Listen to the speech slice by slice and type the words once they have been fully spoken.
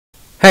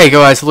Hey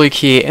guys, Luke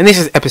here, and this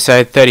is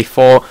episode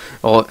 34,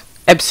 or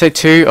episode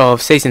 2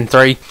 of season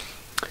 3,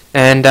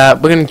 and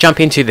we're going to jump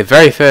into the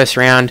very first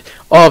round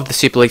of the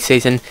Super League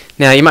season.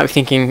 Now, you might be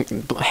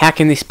thinking, how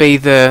can this be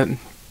the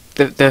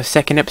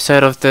second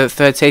episode of the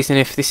third season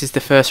if this is the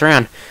first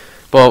round?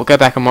 Well, go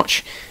back and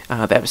watch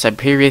the episode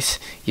previous.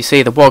 You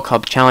see the World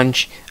Club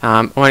Challenge.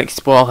 I won't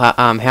spoil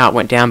how it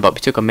went down, but we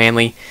took on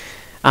Manly.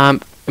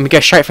 And we go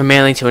straight from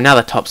Manly to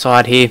another top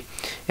side here,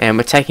 and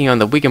we're taking on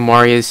the Wigan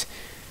Warriors.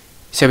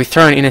 So we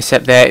throw an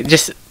intercept there.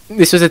 This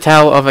was a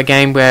tale of a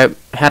game where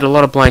had a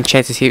lot of blown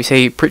chances here. You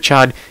see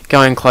Pritchard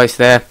going close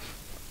there,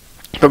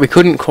 but we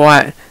couldn't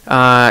quite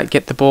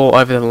get the ball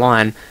over the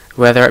line,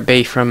 whether it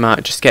be from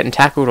just getting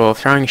tackled or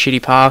throwing a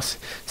shitty pass,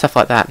 stuff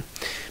like that.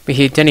 We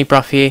hear Denny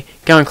Brough here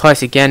going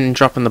close again and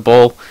dropping the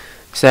ball.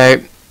 So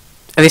at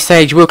this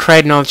stage we'll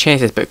create another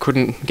chances, but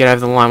couldn't get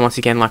over the line once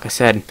again, like I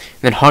said. And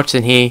then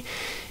Hodgson here,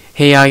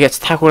 he gets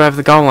tackled over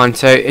the goal line.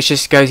 So it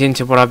just goes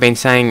into what I've been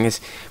saying, is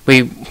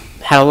we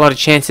had a lot of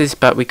chances,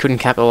 but we couldn't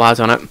capitalise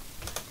on it.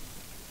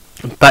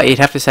 But you'd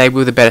have to say we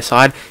were the better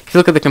side. If you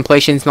look at the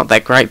completions, not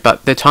that great,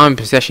 but the time of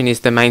possession is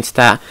the main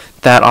stat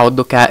that I would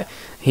look at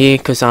here,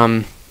 because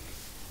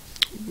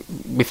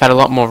we've had a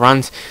lot more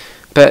runs.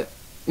 But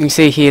you can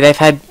see here they've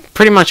had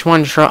pretty much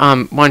one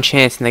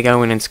chance and they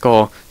go in and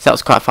score. So that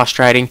was quite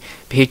frustrating.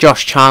 But here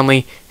Josh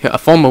Charnley, a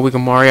former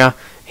Wigan Warrior,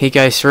 he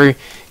goes through,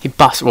 he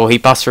busts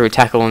through a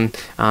tackle,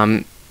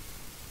 and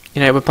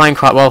we're playing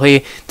quite well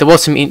here. There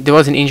was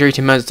an injury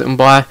to Moses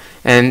Mbai,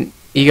 and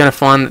you're going to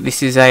find that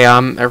this is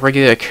a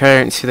regular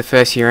occurrence for the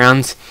first few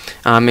rounds,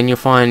 and you'll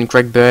find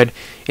Greg Bird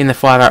in the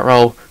 5-out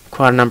role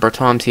quite a number of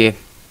times here.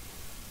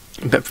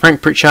 But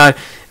Frank Pritchard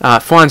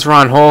finds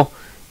Ryan Hall,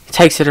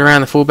 takes it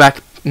around the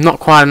fullback, not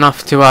quite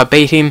enough to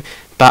beat him,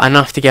 but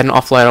enough to get an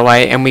offload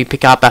away, and we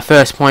pick up our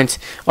first points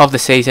of the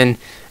season.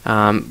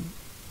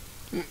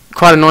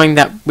 Quite annoying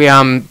that we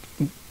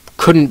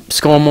couldn't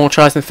score more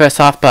tries in the first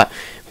half, but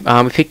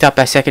we picked up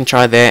our second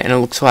try there, and it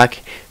looks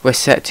like we're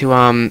set to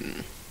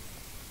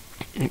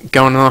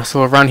go on a nice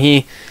little run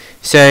here.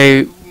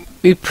 So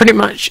we pretty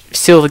much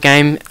seal the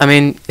game. I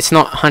mean, it's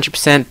not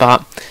 100%,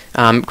 but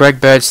Greg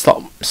Bird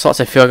slots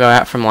a field goal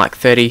out from like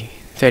 30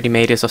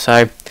 metres or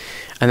so,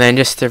 and then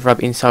just to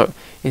rub insult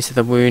into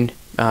the wound,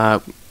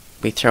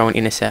 we throw an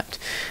intercept.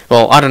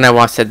 Well, I don't know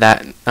why I said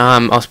that.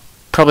 I was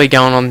probably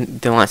going on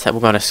the lines that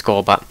we're going to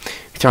score, but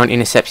we throw an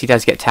intercept. He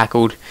does get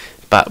tackled,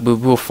 but we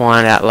will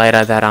find out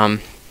later that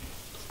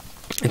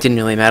it didn't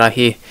really matter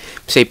here.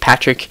 See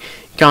Patrick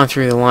going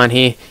through the line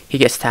here. He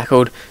gets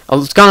tackled. I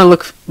was going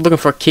to looking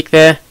for a kick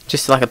there,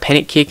 just like a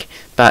panic kick,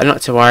 but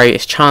not to worry.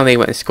 It's Charlie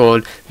went and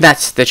scored.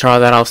 That's the try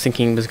that I was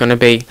thinking was going to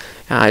be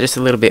just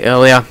a little bit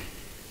earlier.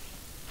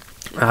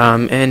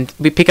 And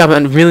we pick up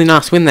a really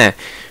nice win there.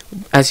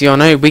 As you all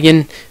know,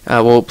 Wigan,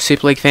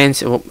 Super League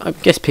fans, well, I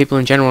guess people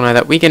in general know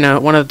that Wigan are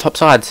one of the top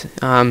sides.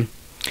 You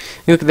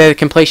look at their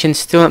completions,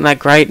 still not that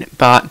great,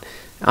 but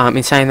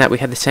in saying that, we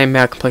had the same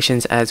amount of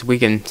completions as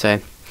Wigan, so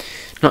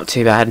not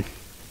too bad.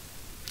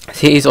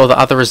 So here's all the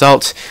other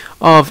results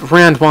of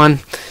round 1,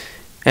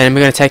 and we're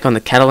going to take on the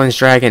Catalans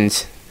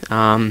Dragons.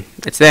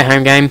 It's their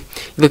home game.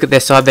 You look at their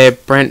side there,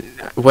 Brent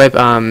Webb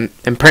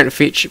and Brent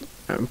Fitch,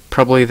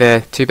 probably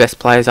their two best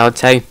players, I would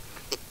say.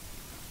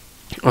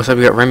 Also,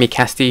 we've got Remy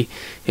Casti,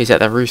 who's at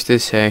the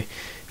Roosters, so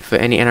for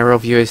any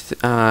NRL viewers,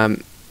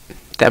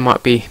 that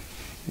might be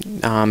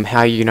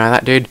how you know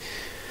that dude.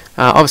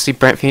 Obviously,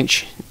 Brent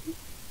Finch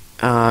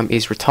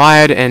is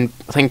retired, and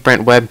I think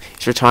Brent Webb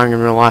is retiring in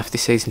real life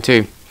this season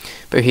too.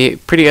 But here,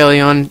 pretty early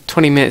on,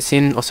 20 minutes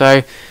in or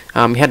so,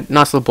 we had a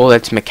nice little ball there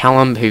to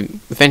McCallum, who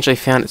eventually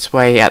found its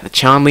way out the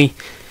Charnley.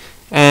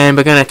 And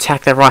we're going to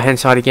attack the right hand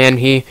side again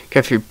here,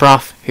 go through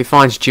Brough, who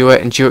finds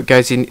Jewett, and Jewett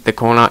goes in the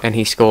corner and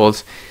he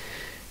scores.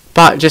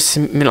 But just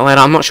a minute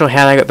later, I'm not sure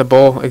how they got the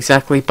ball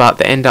exactly, but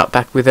they end up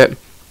back with it.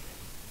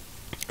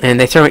 And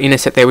they throw an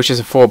intercept there, which is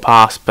a forward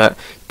pass, but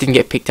didn't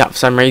get picked up for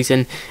some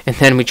reason. And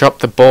then we dropped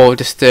the ball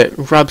just to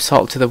rub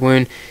salt to the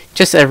wound.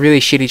 Just a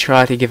really shitty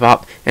try to give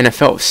up, and it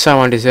felt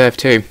so undeserved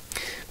too.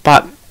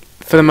 But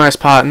for the most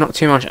part, not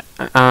too much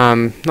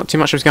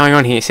was going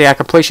on here. See, our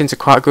completions are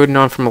quite good,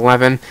 9 from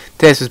 11.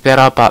 Theirs was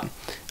better, but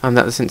that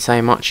doesn't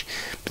say much.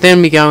 But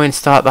then we go and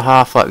start the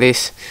half like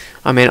this.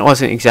 I mean, it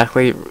wasn't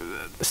exactly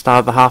the start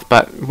of the half,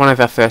 but one of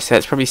our first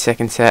sets, probably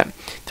second set,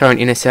 throw an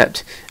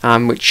intercept,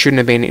 which shouldn't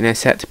have been an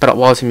intercept, but it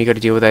was, and you got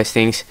to deal with those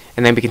things.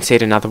 And then we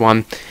concede another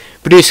one.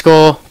 We do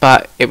score,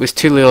 but it was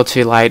too little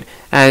too late,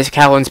 as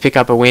Catalans pick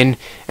up a win,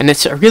 and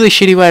it's a really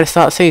shitty way to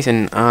start the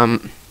season.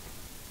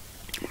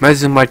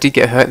 Moses Mbai did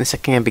get hurt in the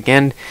second game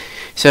again,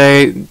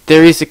 so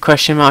there is a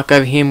question mark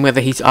over him whether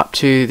he's up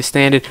to the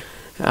standard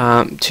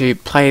to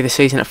play the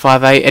season at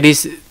 5'8". It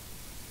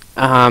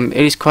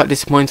is quite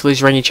disappointing to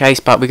lose Rennie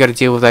Chase, but we got to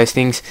deal with those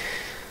things.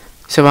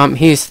 So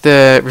here's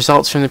the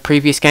results from the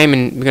previous game,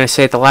 and we're going to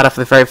see the ladder for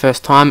the very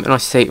first time, and I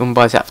see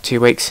Mbai's out for 2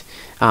 weeks.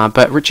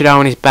 But Richard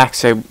Owen is back,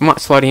 so we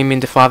might slide him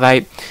into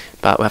 5'8",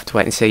 but we'll have to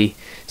wait and see.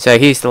 So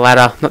here's the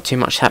ladder, not too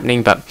much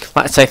happening, but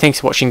like I say,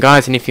 thanks for watching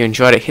guys, and if you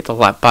enjoyed it, hit the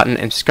like button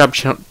and subscribe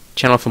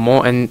channel for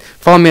more, and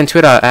follow me on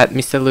Twitter at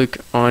Mr. Luke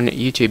on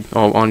YouTube,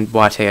 or on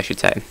YT I should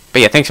say.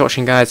 But yeah, thanks for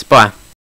watching guys, bye.